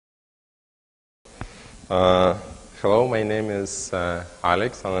Hello, my name is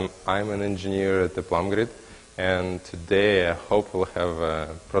Alex, and I'm an engineer at the PlumGrid. And today I hope we'll have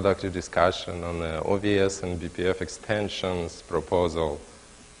a productive discussion on the OVS and BPF extensions proposal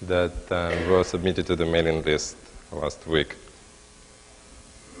that were submitted to the mailing list last week.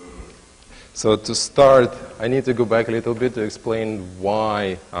 So to start, I need to go back a little bit to explain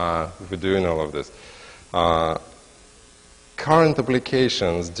why we're doing all of this. Current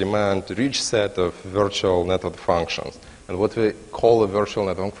applications demand a rich set of virtual network functions. And what we call a virtual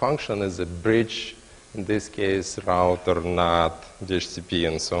network function is a bridge, in this case, router, NAT, DHCP,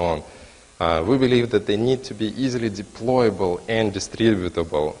 and so on. We believe that they need to be easily deployable and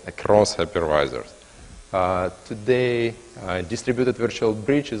distributable across hypervisors. Today, distributed virtual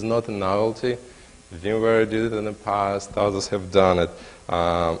bridge is not a novelty. VMware did it in the past. Others have done it.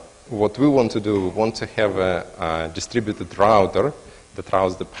 What we want to do, we want to have a distributed router that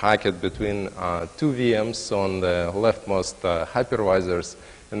routes the packet between two VMs on the leftmost hypervisors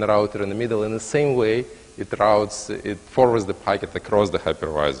and the router in the middle. In the same way, it forwards the packet across the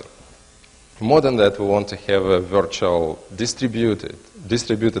hypervisor. More than that, we want to have a virtual distributed, that's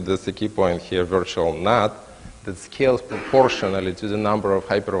the key point here, virtual NAT that scales proportionally to the number of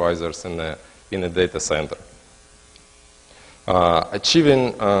hypervisors in a data center.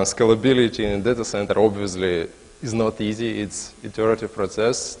 Achieving scalability in a data center obviously is not easy. It's an iterative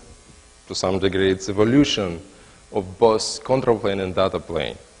process. To some degree, it's evolution of both control plane and data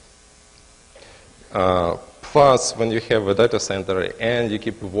plane. Plus, when you have a data center and you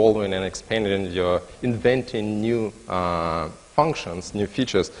keep evolving and expanding, you're inventing new functions, new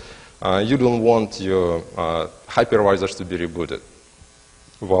features, you don't want your hypervisors to be rebooted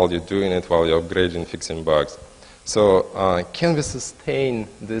while you're doing it, while you're upgrading, fixing bugs. So can we sustain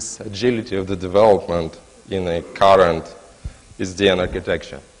this agility of the development in a current SDN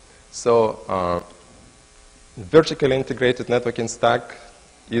architecture? So vertically integrated networking stack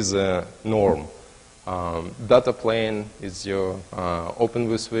is a norm. Data plane is your Open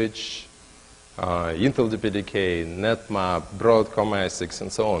vSwitch, Intel DPDK, NetMap, Broadcom ASICs,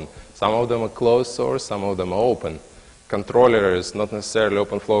 and so on. Some of them are closed source, some of them are open. Controller is not necessarily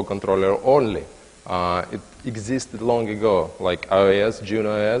OpenFlow controller only. It existed long ago, like iOS,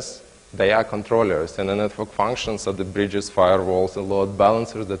 JuneOS. They are controllers, and the network functions are the bridges, firewalls, and load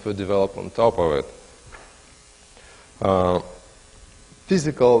balancers that we develop on top of it.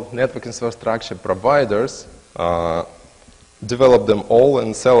 Physical network infrastructure providers develop them all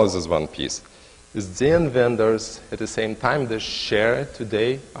and sell us as one piece. SDN vendors, at the same time, they share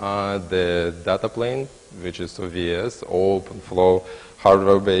today the data plane, which is OVS, or OpenFlow,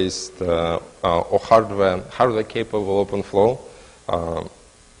 hardware-based or hardware-capable OpenFlow.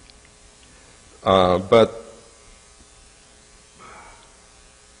 But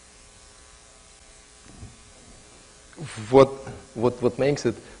what makes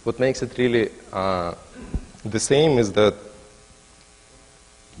it really the same is that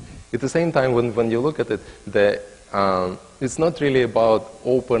at the same time, when you look at it, it's not really about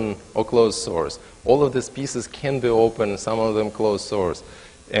open or closed source. All of these pieces can be open, some of them closed source.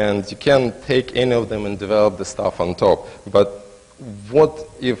 And you can take any of them and develop the stuff on top. But what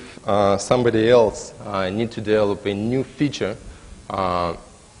if somebody else needs to develop a new feature that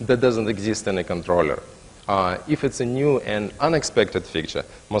doesn't exist in a controller? If it's a new and unexpected feature,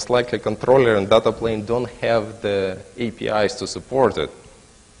 most likely controller and data plane don't have the APIs to support it.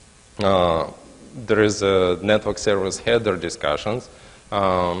 There is a network service header discussions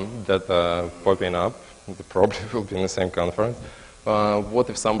that are popping up. They probably will be in the same conference. What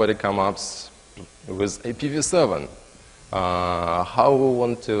if somebody comes up with IPv7? How we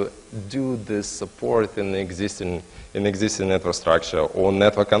want to do this support in existing network structure or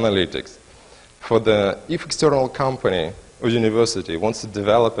network analytics? If external company or university wants to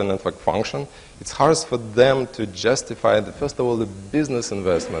develop a network function, it's hard for them to justify, first of all, the business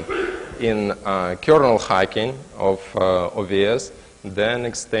investment in kernel hacking of OVS, then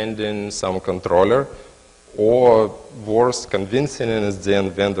extending some controller, or worse, convincing an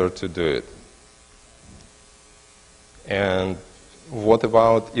SDN vendor to do it. And what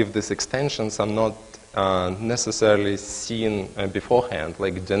about if these extensions are not necessarily seen beforehand,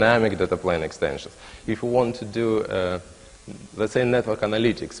 like dynamic data plane extensions? If we want to do, let's say, network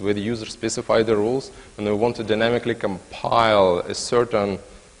analytics, where the user specify the rules, and we want to dynamically compile a certain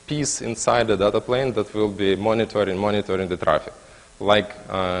piece inside the data plane that will be monitoring the traffic, like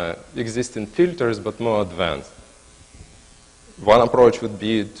existing filters, but more advanced. One approach would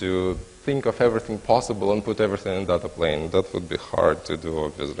be to think of everything possible and put everything in data plane. That would be hard to do,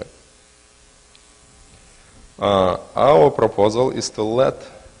 obviously. Our proposal is to let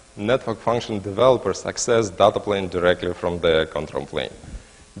network function developers access data plane directly from the control plane.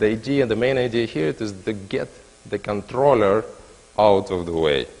 The idea, the main idea here is to get the controller out of the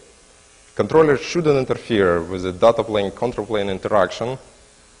way. Controller shouldn't interfere with the data plane control plane interaction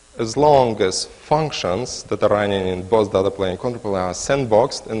as long as functions that are running in both data plane and control plane are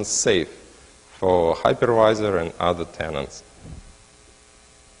sandboxed and safe for hypervisor and other tenants.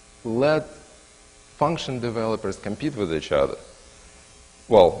 Let function developers compete with each other.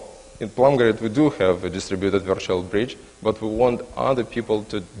 Well, in PlumGrid we do have a distributed virtual bridge, but we want other people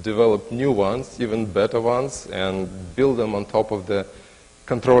to develop new ones, even better ones, and build them on top of the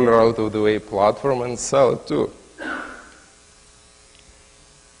controller out of the way platform and sell it too.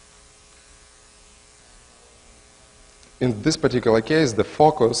 In this particular case, the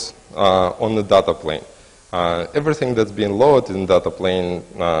focus on the data plane. Everything that's being loaded in data plane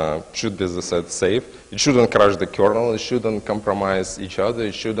should be, as I said, safe. It shouldn't crash the kernel. It shouldn't compromise each other.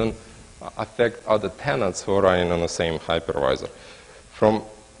 It shouldn't affect other tenants who are running on the same hypervisor.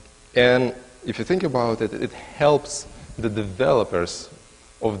 And if you think about it, it helps the developers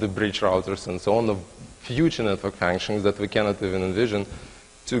of the bridge routers and so on, the future network functions that we cannot even envision,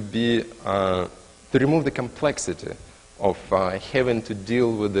 to remove the complexity of having to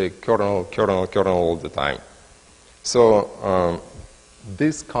deal with the kernel all the time. So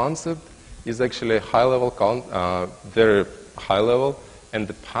this concept is actually very high level, and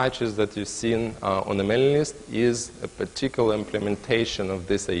the patches that you've seen on the mailing list is a particular implementation of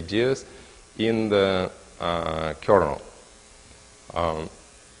these ideas in the kernel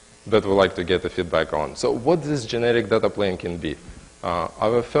that we like to get the feedback on. So what this generic data plane can be?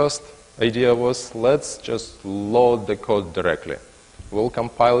 Our first idea was, let's just load the code directly. We'll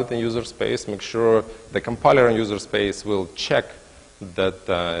compile it in user space, make sure the compiler in user space will check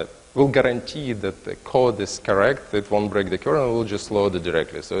that, will guarantee that the code is correct, it won't break the kernel, we'll just load it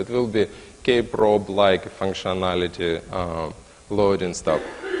directly. So it will be kprobe-like functionality loading stuff.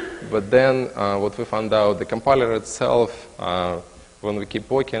 But then what we found out, the compiler itself, when we keep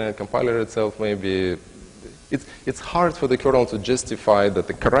working on the compiler itself, maybe it's hard for the kernel to justify that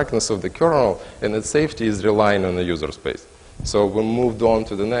the correctness of the kernel and its safety is relying on the user space. So we moved on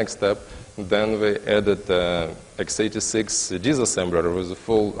to the next step. Then we added x86 disassembler with a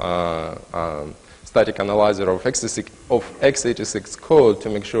full static analyzer of x86 code to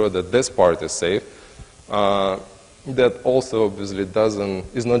make sure that this part is safe. That also obviously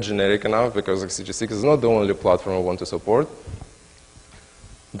is not generic enough because x86 is not the only platform we want to support.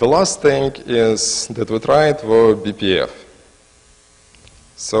 The last thing is that we tried for BPF.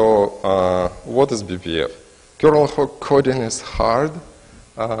 So what is BPF? Kernel coding is hard,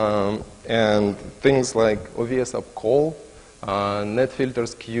 and things like OVS upcall, net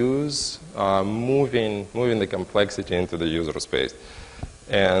filters queues, moving the complexity into the user space.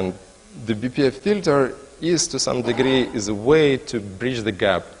 And the BPF filter is, to some degree, is a way to bridge the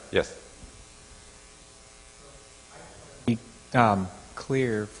gap. Yes?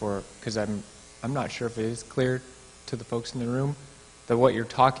 Clear for, because I'm not sure if it is clear to the folks in the room, that what you're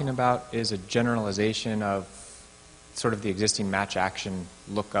talking about is a generalization of sort of the existing match action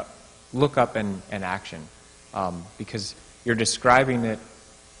lookup and action, because you're describing that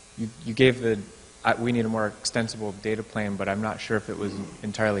you gave we need a more extensible data plane, but I'm not sure if it was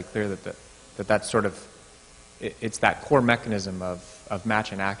entirely clear that that's sort of it's that core mechanism of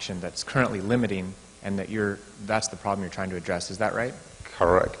match and action that's currently limiting, and that's the problem you're trying to address. Is that right?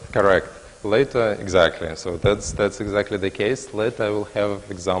 Correct. Later, exactly. So that's exactly the case. Later I will have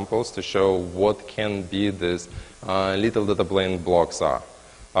examples to show what can be these little data plane blocks are.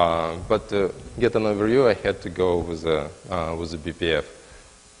 But to get an overview, I had to go with the BPF.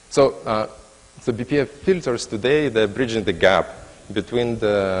 So BPF filters today, they're bridging the gap between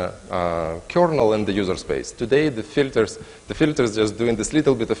the kernel and the user space. Today, the filters just doing this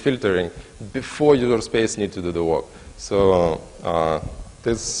little bit of filtering before user space need to do the work. So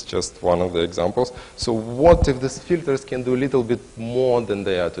this is just one of the examples. So what if these filters can do a little bit more than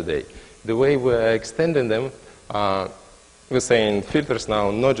they are today? The way we're extending them, we're saying filters now,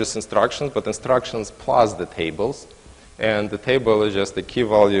 not just instructions, but instructions plus the tables. And the table is just the key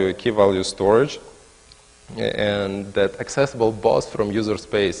value storage. And that accessible both from user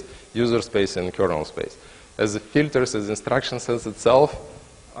space and kernel space. As the filters, as instruction sets itself,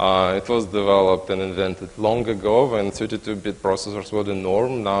 it was developed and invented long ago when 32-bit processors were the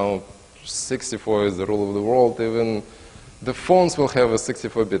norm. Now 64 is the rule of the world. Even the phones will have a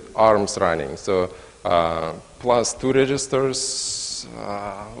 64-bit ARMs running. So plus 2 registers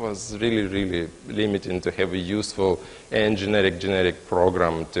was really limiting to have a useful and generic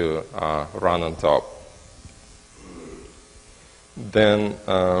program to run on top. then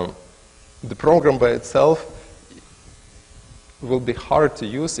the program by itself will be hard to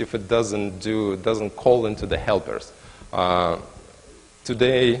use if it doesn't call into the helpers.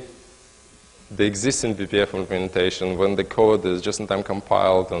 Today, the existing BPF implementation, when the code is just-in-time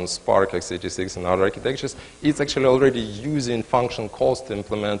compiled on Spark, x86, and other architectures, it's actually already using function calls to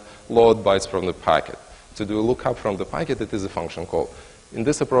implement load bytes from the packet. To do a lookup from the packet, it is a function call. In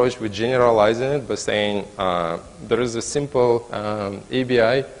this approach, we're generalizing it by saying there is a simple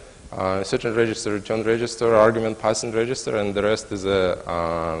ABI, certain register, return register, argument passing register, and the rest is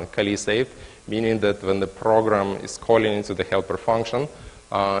a Kali saved, meaning that when the program is calling into the helper function,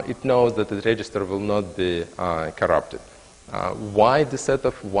 it knows that the register will not be corrupted. Why the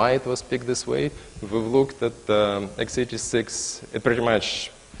setup, why it was picked this way? We've looked at x86, pretty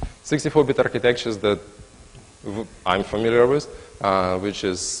much 64-bit architectures that I'm familiar with, which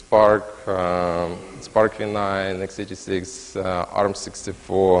is Spark, Spark v9, x86,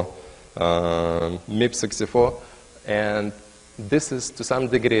 ARM64, MIP64, and this is to some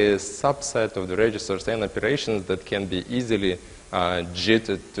degree a subset of the registers and operations that can be easily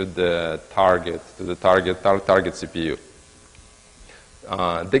jitted to the target CPU.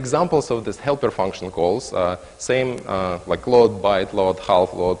 The examples of these helper function calls, same like load byte, load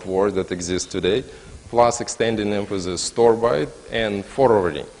half, load word that exists today, plus extending them with a store byte and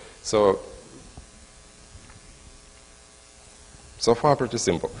forwarding. So far pretty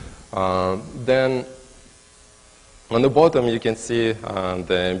simple. Then on the bottom, you can see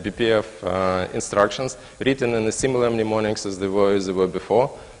the BPF instructions written in a similar mnemonics as they were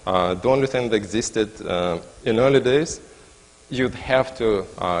before. The only thing that existed in early days, you'd have to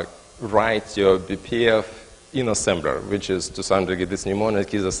write your BPF in assembler, which is to some degree this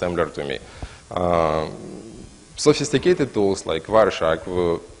mnemonic is assembler to me. Sophisticated tools like Wireshark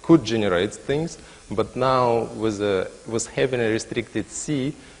could generate things, but now with having a restricted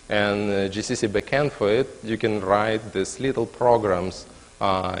C and GCC backend for it, you can write these little programs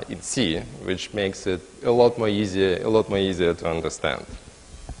in C, which makes it a lot more easier to understand.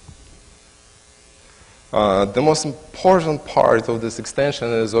 The most important part of this extension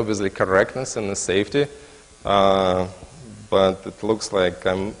is obviously correctness and the safety, but it looks like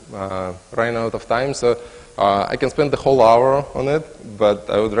I'm running out of time, so I can spend the whole hour on it, but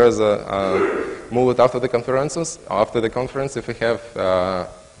I would rather move it after the conferences. After the conference, if we have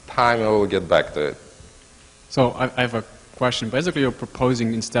time, I will get back to it. So I have a question. Basically, you're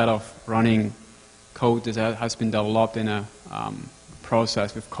proposing instead of running code that has been developed in a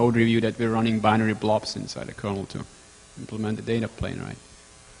process with code review, that we're running binary blobs inside the kernel to implement the data plane, right?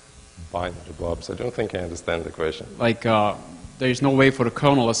 Binary blobs? I don't think I understand the question. Like there is no way for the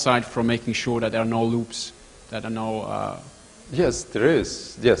kernel, aside from making sure that there are no loops, that are no... Yes, there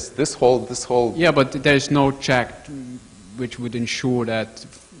is. Yes, this whole... Yeah, but there is no check which would ensure that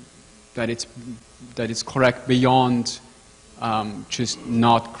it's correct beyond just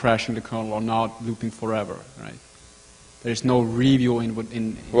not crashing the kernel or not looping forever, right? There's no review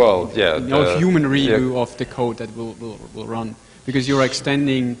no human review of the code that will run, because you're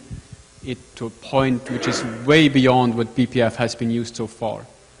extending it to a point which is way beyond what BPF has been used so far.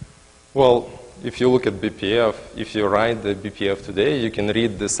 Well, if you look at BPF, if you write the BPF today, you can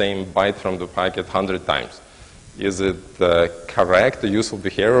read the same byte from the packet 100 times. Is it correct, useful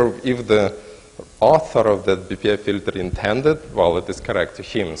behavior? If the author of that BPF filter intended, well, it is correct to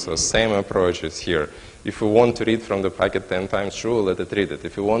him. So same approach is here. If we want to read from the packet 10 times true, let it read it.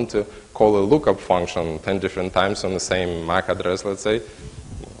 If you want to call a lookup function 10 different times on the same MAC address, let's say,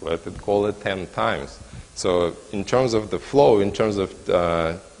 let it call it 10 times. So in terms of the flow, in terms of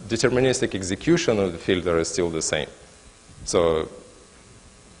deterministic execution of the filter is still the same. So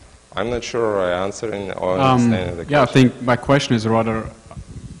I'm not sure I answered or understanding the question. Yeah, I think my question is rather,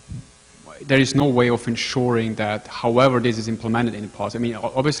 there is no way of ensuring that however this is implemented in the past. I mean,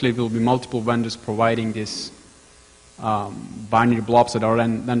 obviously there will be multiple vendors providing this binary blobs that are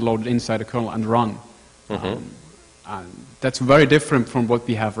then loaded inside the kernel and run. Mm-hmm. And that's very different from what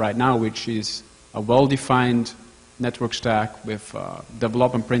we have right now, which is a well-defined network stack with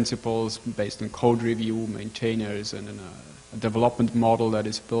development principles based on code review, maintainers, and a development model that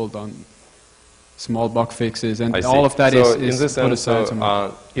is built on small bug fixes, and all of that so is in this sense,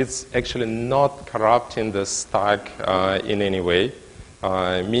 so, it's actually not corrupting the stack in any way,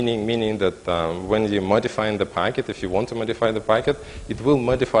 meaning that when you modify the packet, if you want to modify the packet, it will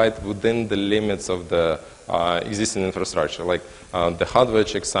modify it within the limits of the existing infrastructure, like the hardware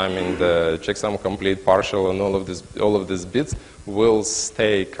checksum and the checksum complete partial and all of these bits will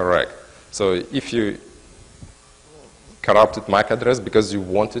stay correct. So if you corrupted MAC address because you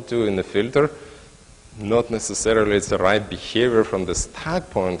wanted to in the filter, not necessarily it's the right behavior from the stack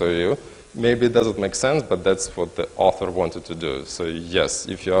point of view. Maybe it doesn't make sense, but that's what the author wanted to do. So yes,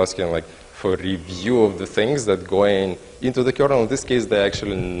 if you're asking like for review of the things that go into the kernel, in this case, they're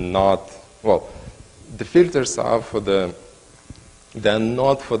actually not, well, the filters are for the, they're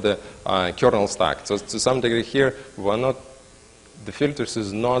not for the kernel stack. So to some degree here, we're not, the filters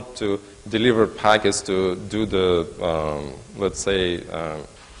is not to deliver packets to do the, let's say,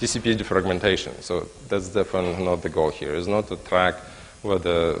 TCP defragmentation. So that's definitely not the goal here. It's not to track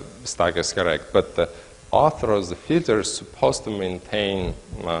whether the stack is correct. But the author of the filter is supposed to maintain,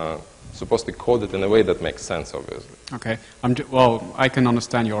 supposed to code it in a way that makes sense, obviously. Okay. Well, I can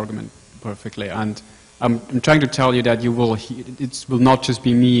understand your argument perfectly. And I'm trying to tell you that you will, it will not just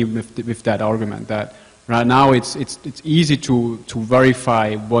be me with that argument, that right now it's easy to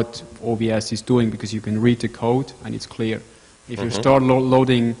verify what OVS is doing because you can read the code and it's clear. If you start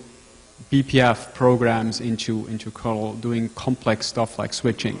loading BPF programs into kernel, doing complex stuff like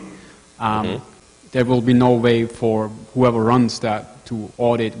switching, there will be no way for whoever runs that to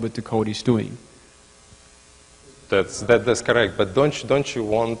audit what the code is doing. That's correct. But don't you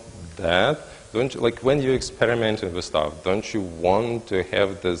want that? Don't you, like when you're experimenting with stuff, don't you want to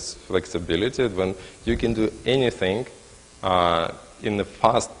have this flexibility when you can do anything in the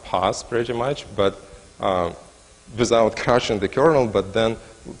fast pass pretty much, but without crashing the kernel, but then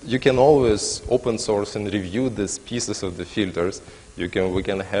you can always open source and review these pieces of the filters. We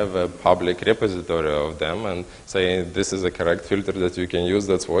can have a public repository of them and say this is a correct filter that you can use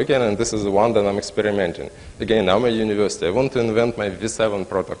that's working, and this is the one that I'm experimenting. Again, I'm a university. I want to invent my V7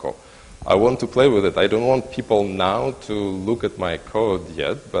 protocol. I want to play with it. I don't want people now to look at my code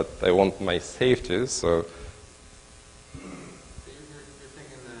yet, but I want my safety. So.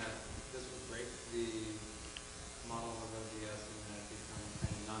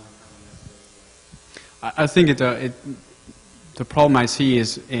 I think the problem I see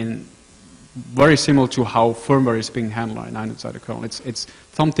is very similar to how firmware is being handled inside the kernel. It's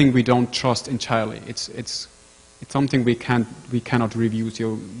something we don't trust entirely. It's something we cannot review.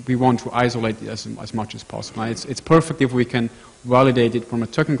 So we want to isolate it as much as possible. It's perfect if we can validate it from a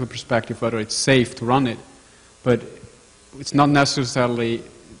technical perspective whether it's safe to run it, but it's not necessarily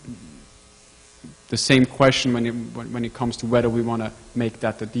the same question when it comes to whether we want to make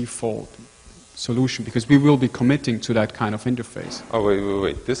that the default solution, because we will be committing to that kind of interface. Oh,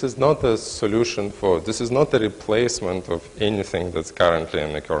 wait. This is not a solution this is not a replacement of anything that's currently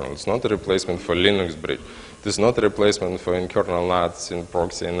in the kernel. It's not a replacement for Linux bridge. This is not a replacement for in-kernel NATs, in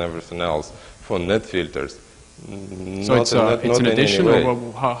proxy and everything else, for net filters. So it's an addition,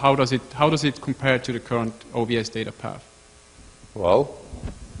 or how does it compare to the current OVS data path? Well,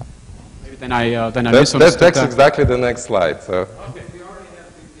 maybe then I misunderstood that's exactly the next slide. So. Okay.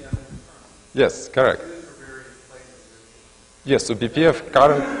 Yes, correct. Yes, so BPF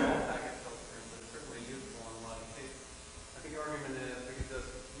current. I think the argument is we could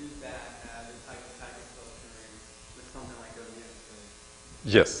just use that as a type of packet filtering with something like OVS.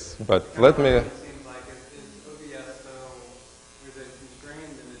 Yes, but let me. It seems like is OVS so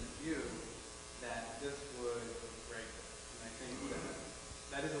constrained in its view that this would break it. And I think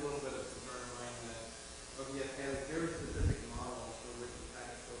that is a little bit of concern of mine that OVS has very specific models for which the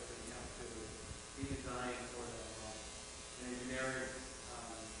packet filtering has to be designed for that model. And a generic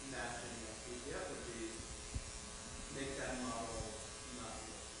matching of BPF would be make that model not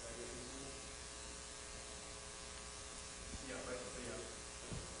work. Yeah, but yeah.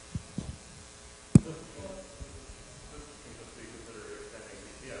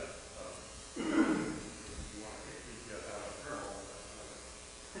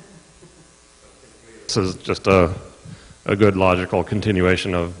 This is just a good logical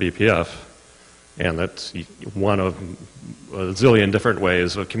continuation of BPF, and that's one of a zillion different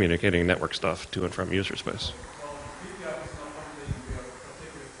ways of communicating network stuff to and from user space. Well, BPF is not something we have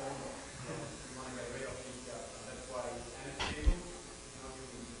particularly formal. We want to get rid of BPF, and that's why annotating is not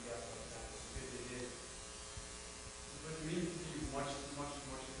using BPF for example. It is. But it needs to be much,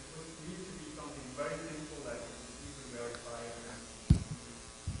 it needs to be something very simple that you can easily verify.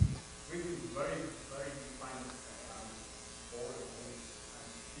 We do very defined order of things, and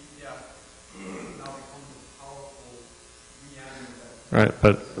BPF now becomes a powerful Right,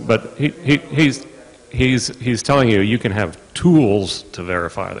 but he's telling you can have tools to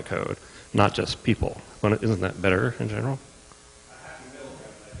verify the code, not just people. Isn't that better in general?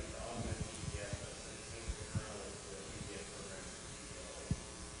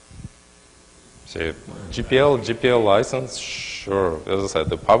 See, GPL license, sure. As I said,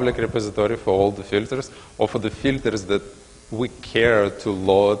 the public repository for all the filters, or for the filters that we care to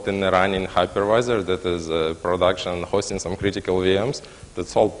load and run in hypervisor that is production hosting some critical VMs,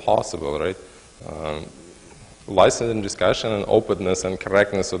 that's all possible, right? Licensing discussion and openness and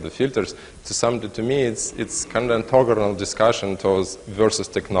correctness of the filters, to me, it's kind of orthogonal discussion towards versus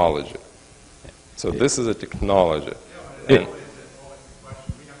technology. So this is a technology.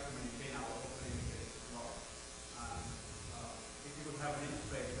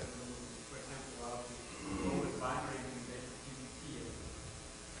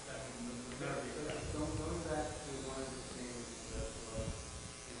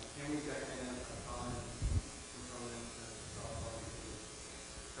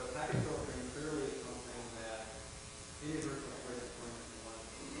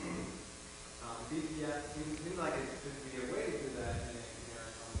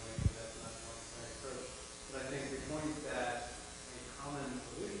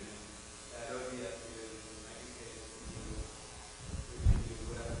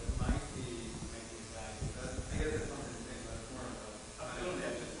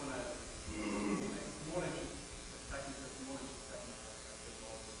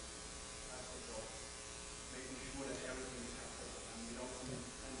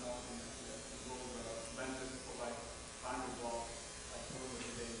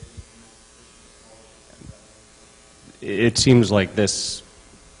 It seems like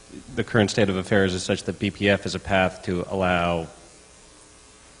the current state of affairs is such that BPF is a path to allow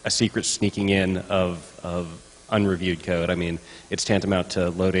a secret sneaking in of unreviewed code. I mean, it's tantamount to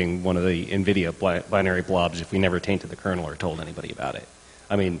loading one of the NVIDIA binary blobs if we never tainted the kernel or told anybody about it.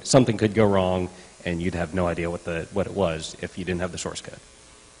 I mean, something could go wrong, and you'd have no idea what it was if you didn't have the source code.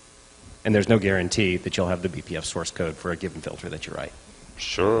 And there's no guarantee that you'll have the BPF source code for a given filter that you write.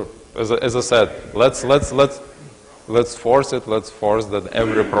 Sure. As I said, let's force it. Let's force that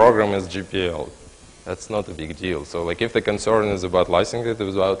every program is GPL. That's not a big deal. So, like, if the concern is about licensing it,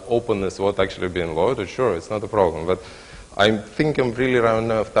 is about openness, what actually being loaded, sure, it's not a problem. But I think I'm really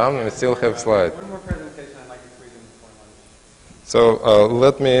running out of time, and I still have slides. One more presentation I'd like to squeeze in before lunch. So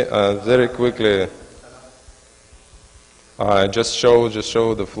let me very quickly just show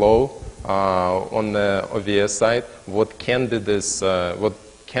the flow on the OVS side. What can this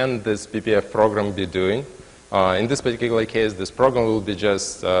BPF program be doing? In this particular case, this program will be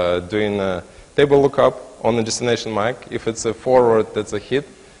just doing a table lookup on the destination MAC. If it's a forward, that's a hit.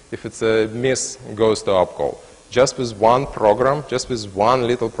 If it's a miss, it goes to upcall. Just with one program, just with one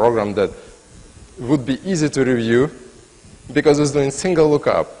little program that would be easy to review because it's doing single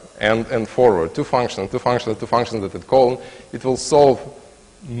lookup and forward, two functions that it call, it will solve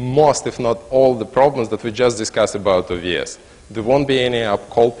most, if not all, the problems that we just discussed about OVS. There won't be any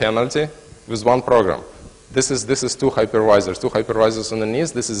upcall penalty with one program. This is two hypervisors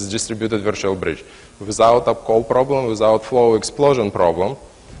underneath. This is distributed virtual bridge. Without upcall problem, without flow explosion problem,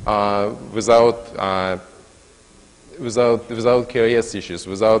 without KOS issues,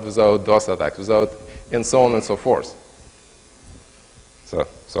 without DOS attacks, and so on and so forth. So,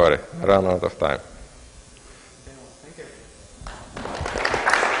 sorry, I ran out of time.